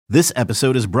This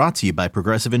episode is brought to you by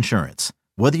Progressive Insurance.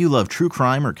 Whether you love true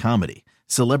crime or comedy,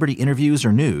 celebrity interviews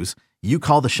or news, you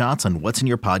call the shots on what's in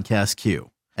your podcast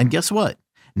queue. And guess what?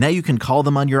 Now you can call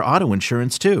them on your auto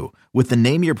insurance too with the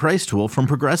Name Your Price tool from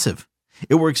Progressive.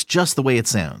 It works just the way it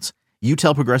sounds. You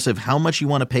tell Progressive how much you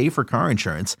want to pay for car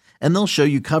insurance, and they'll show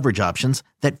you coverage options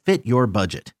that fit your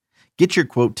budget. Get your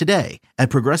quote today at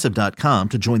Progressive.com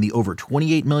to join the over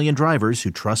 28 million drivers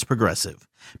who trust Progressive.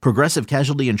 Progressive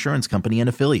Casualty Insurance Company and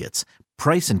Affiliates.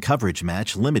 Price and coverage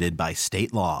match limited by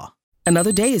state law.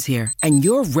 Another day is here, and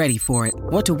you're ready for it.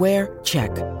 What to wear?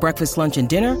 Check. Breakfast, lunch, and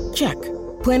dinner? Check.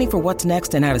 Planning for what's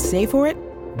next and how to save for it?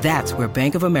 That's where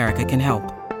Bank of America can help.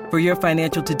 For your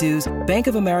financial to-dos, Bank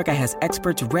of America has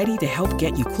experts ready to help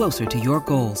get you closer to your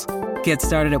goals. Get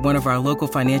started at one of our local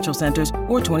financial centers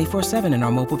or 24/7 in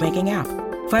our mobile banking app.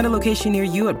 Find a location near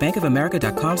you at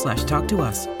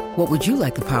bankofamerica.com/talktous. What would you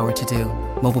like the power to do?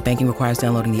 Mobile banking requires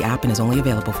downloading the app and is only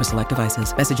available for select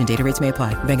devices. Message and data rates may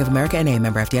apply. Bank of America N.A.,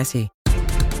 member FDIC.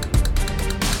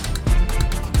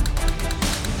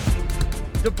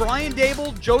 The Brian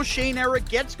Daboll, Joe Schoen era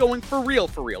gets going for real,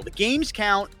 for real. The games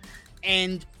count,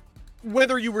 and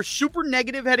whether you were super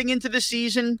negative heading into the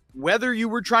season, whether you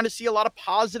were trying to see a lot of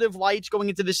positive lights going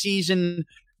into the season,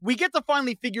 we get to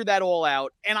finally figure that all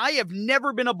out. And I have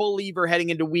never been a believer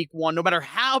heading into week one, no matter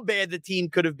how bad the team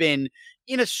could have been,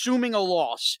 in assuming a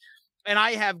loss. And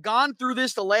I have gone through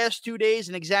this the last 2 days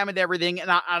and examined everything.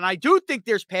 And I do think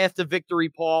there's path to victory,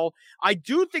 Paul. I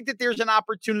do think that there's an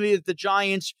opportunity that the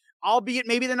Giants, albeit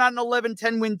maybe they're not an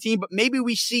 11-10 win team, but maybe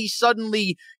we see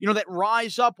suddenly, that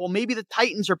rise up. Well, maybe the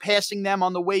Titans are passing them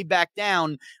on the way back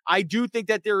down. I do think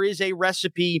that there is a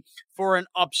recipe for an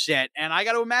upset. And I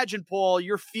got to imagine, Paul,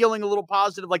 you're feeling a little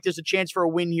positive, like there's a chance for a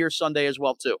win here Sunday as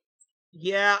well, too.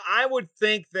 Yeah, I would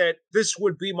think that this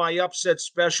would be my upset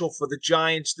special for the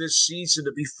Giants this season,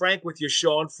 to be frank with you,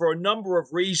 Sean, for a number of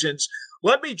reasons.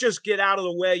 Let me just get out of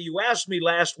the way. You asked me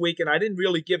last week, and I didn't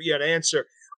really give you an answer.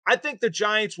 I think the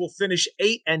Giants will finish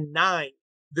 8-9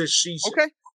 this season. Okay.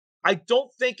 I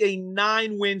don't think a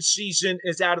 9-win season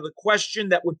is out of the question.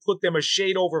 That would put them a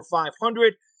shade over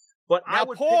 500, but now, I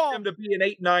would pick them to be an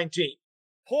 8-9 team.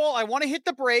 Paul, I want to hit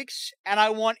the brakes, and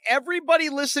I want everybody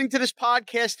listening to this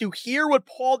podcast to hear what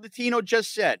Paul Dottino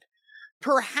just said.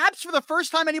 Perhaps for the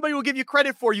first time anybody will give you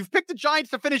credit for, you've picked the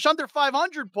Giants to finish under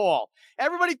 500, Paul.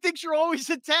 Everybody thinks you're always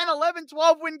a 10, 11,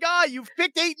 12-win guy. You've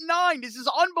picked 8-9. This is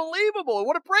unbelievable.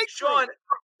 What a breakthrough. Sean,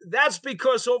 that's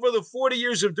because over the 40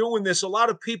 years of doing this, a lot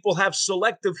of people have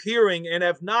selective hearing and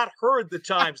have not heard the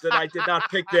times that I did not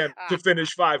pick them to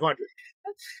finish 500.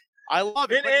 I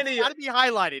love it. It's got to be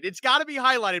highlighted. It's got to be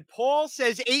highlighted. Paul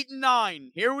says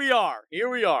 8-9. Here we are.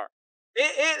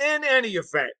 In any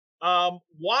event,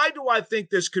 why do I think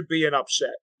this could be an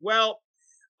upset? Well,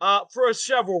 for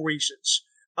several reasons.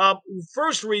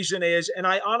 First reason is, and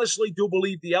I honestly do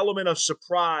believe the element of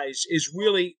surprise is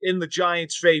really in the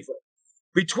Giants' favor.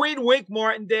 Between Wink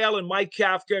Martindale and Mike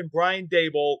Kafka and Brian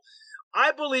Daboll,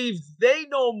 I believe they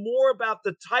know more about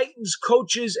the Titans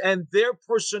coaches and their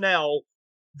personnel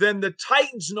than the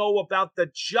Titans know about the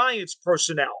Giants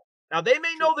personnel. Now, they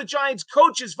may know the Giants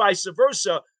coaches, vice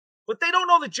versa, but they don't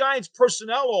know the Giants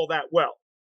personnel all that well.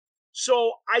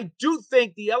 So I do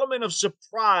think the element of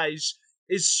surprise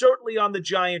is certainly on the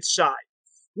Giants side.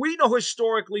 We know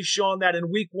historically, Sean, that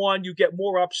in week one, you get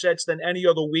more upsets than any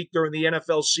other week during the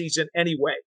NFL season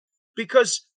anyway.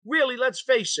 Because really, let's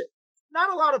face it,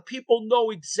 not a lot of people know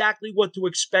exactly what to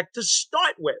expect to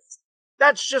start with.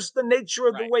 That's just the nature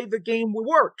of the way the game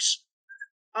works.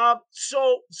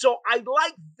 So I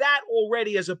like that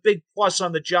already as a big plus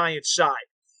on the Giants side.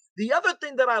 The other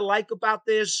thing that I like about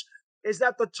this is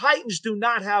that the Titans do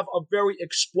not have a very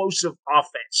explosive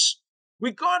offense,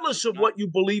 regardless of what you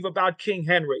believe about King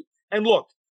Henry. And look,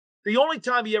 the only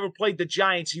time he ever played the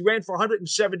Giants, he ran for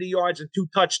 170 yards and 2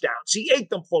 touchdowns. He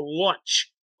ate them for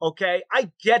lunch, okay?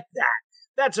 I get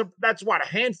that. That's what, a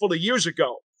handful of years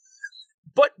ago.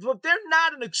 But they're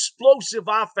not an explosive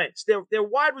offense. Their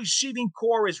wide receiving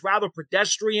core is rather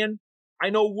pedestrian. I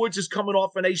know Woods is coming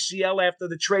off an ACL after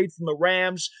the trade from the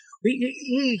Rams.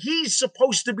 He's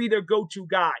supposed to be their go-to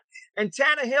guy. And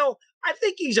Tannehill, I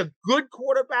think he's a good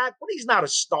quarterback, but he's not a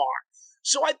star.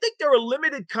 So I think they're a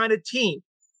limited kind of team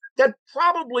that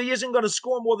probably isn't going to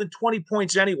score more than 20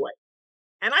 points anyway.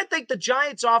 And I think the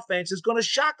Giants' offense is going to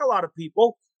shock a lot of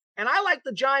people. And I like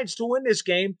the Giants to win this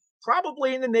game,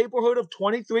 probably in the neighborhood of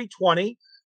 23-20,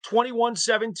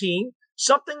 21-17,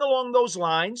 something along those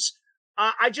lines.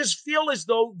 I just feel as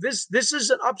though this is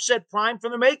an upset prime for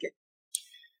the making.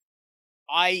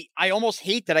 I almost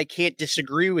hate that I can't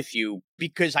disagree with you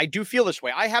because I do feel this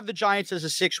way. I have the Giants as a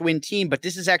 6-win team, but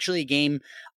this is actually a game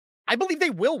I believe they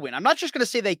will win. I'm not just going to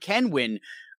say they can win.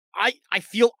 I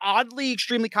feel oddly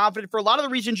extremely confident for a lot of the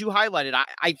reasons you highlighted.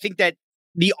 I think that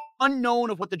the unknown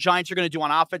of what the Giants are going to do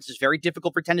on offense is very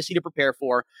difficult for Tennessee to prepare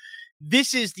for.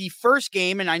 This is the first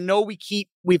game, and I know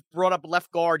we've brought up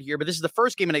left guard here, but this is the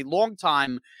first game in a long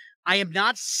time. I am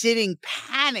not sitting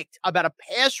panicked about a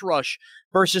pass rush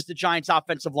versus the Giants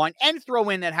offensive line, and throw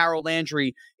in that Harold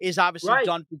Landry is obviously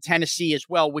done for Tennessee as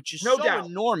well, which is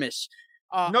enormous.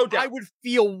 No doubt. I would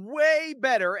feel way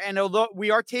better, and although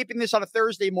we are taping this on a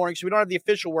Thursday morning, so we don't have the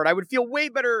official word, I would feel way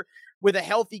better with a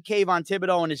healthy Kayvon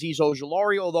Thibodeaux and Azeez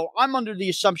Ojulari, although I'm under the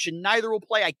assumption neither will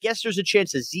play. I guess there's a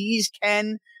chance Azeez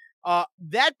can.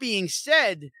 That being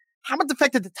said, how about the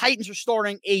fact that the Titans are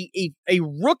starting a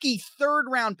rookie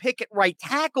third-round pick at right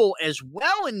tackle as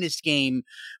well in this game,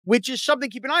 which is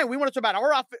something to keep an eye on. We want to talk about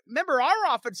our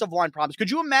offensive line problems. Could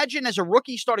you imagine as a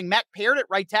rookie starting Matt Peart at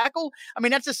right tackle? I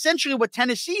mean, that's essentially what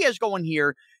Tennessee has going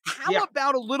here. How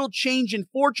about a little change in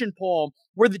fortune, Paul,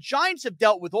 where the Giants have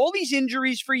dealt with all these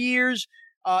injuries for years,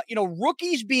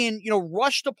 rookies being,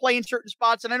 rushed to play in certain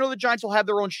spots. And I know the Giants will have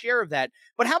their own share of that.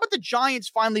 But how about the Giants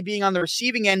finally being on the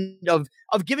receiving end of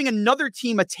giving another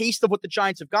team a taste of what the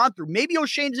Giants have gone through? Maybe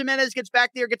O'Shane Ximines gets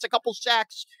back there, gets a couple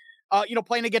sacks,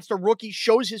 playing against a rookie,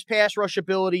 shows his pass rush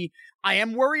ability. I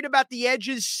am worried about the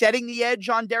edges, setting the edge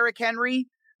on Derrick Henry.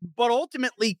 But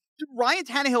ultimately, Ryan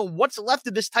Tannehill, what's left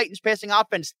of this Titans passing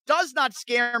offense, does not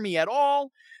scare me at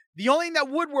all. The only thing that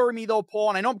would worry me, though, Paul,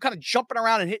 and I know I'm kind of jumping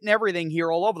around and hitting everything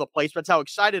here all over the place, but that's how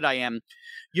excited I am.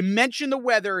 You mentioned the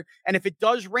weather, and if it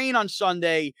does rain on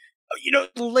Sunday,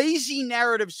 the lazy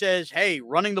narrative says, hey,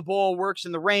 running the ball works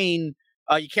in the rain.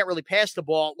 You can't really pass the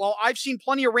ball. Well, I've seen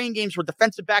plenty of rain games where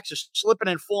defensive backs are slipping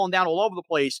and falling down all over the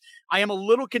place. I am a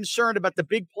little concerned about the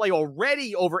big play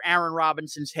already over Aaron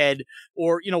Robinson's head,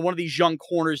 or, one of these young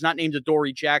corners not named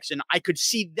Adoree Jackson. I could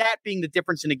see that being the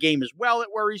difference in the game as well.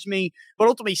 It worries me. But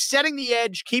ultimately, setting the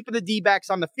edge, keeping the D-backs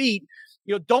on the feet,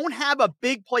 don't have a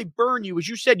big play burn you. As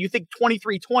you said, you think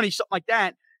 23-20, something like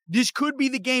that. This could be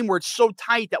the game where it's so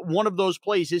tight that one of those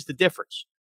plays is the difference.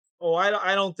 Oh,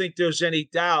 I don't think there's any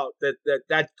doubt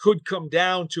that could come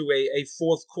down to a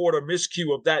fourth quarter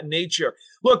miscue of that nature.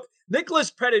 Look,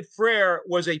 Nicholas Petit-Frere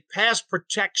was a pass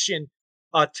protection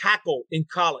tackle in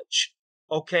college,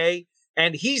 okay?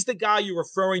 And he's the guy you're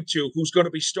referring to who's going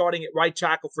to be starting at right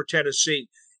tackle for Tennessee.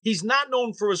 He's not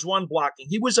known for his run blocking.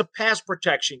 He was a pass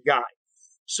protection guy.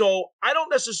 So I don't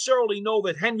necessarily know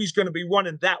that Henry's going to be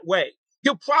running that way.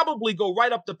 He'll probably go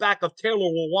right up the back of Taylor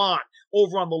Lewan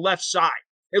over on the left side.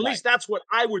 At least that's what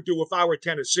I would do if I were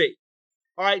Tennessee.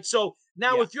 All right, so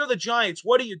now if you're the Giants,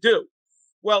 what do?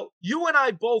 Well, you and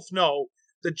I both know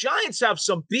the Giants have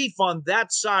some beef on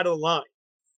that side of the line.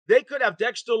 They could have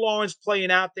Dexter Lawrence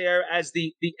playing out there as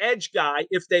the edge guy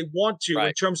if they want to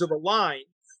in terms of the line.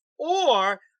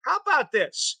 Or how about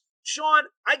this? Sean,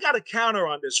 I got a counter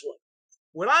on this one.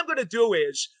 What I'm going to do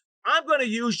is I'm going to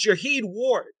use Jaheed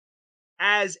Ward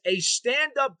as a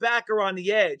stand-up backer on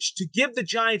the edge to give the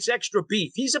Giants extra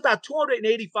beef. He's about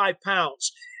 285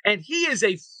 pounds, and he is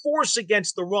a force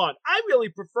against the run. I really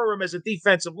prefer him as a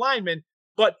defensive lineman,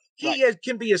 but he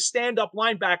can be a stand-up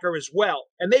linebacker as well,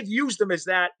 and they've used him as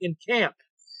that in camp.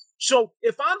 So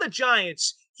if I'm the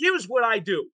Giants, here's what I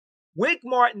do. Wink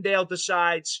Martindale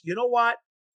decides, you know what?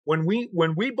 When we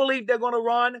believe they're going to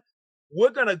run,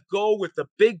 we're going to go with the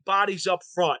big bodies up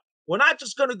front. We're not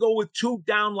just going to go with 2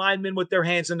 down linemen with their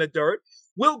hands in the dirt.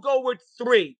 We'll go with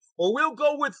 3, or we'll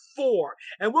go with 4,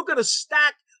 and we're going to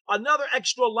stack another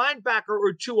extra linebacker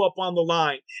or 2 up on the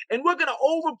line. And we're going to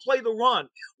overplay the run.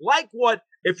 Like what,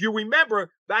 if you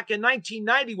remember, back in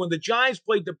 1990 when the Giants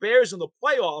played the Bears in the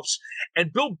playoffs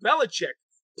and Bill Belichick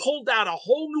pulled out a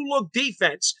whole new look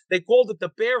defense. They called it the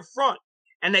Bear Front,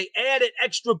 and they added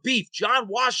extra beef. John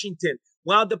Washington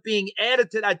wound up being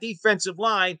added to that defensive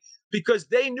line because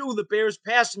they knew the Bears'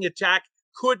 passing attack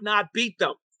could not beat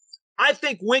them. I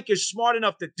think Wink is smart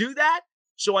enough to do that,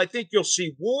 so I think you'll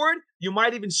see Ward. You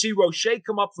might even see Roche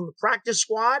come up from the practice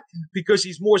squad because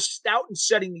he's more stout in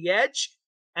setting the edge.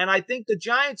 And I think the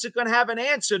Giants are going to have an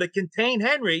answer to contain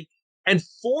Henry and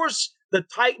force the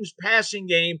Titans' passing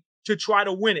game to try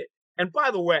to win it. And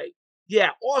by the way,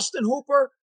 Austin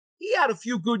Hooper, he had a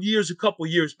few good years a couple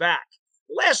years back.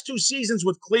 Last 2 seasons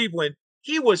with Cleveland,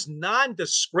 he was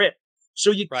nondescript. So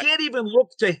you can't even look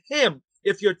to him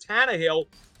if you're Tannehill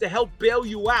to help bail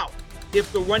you out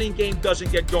if the running game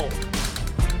doesn't get going.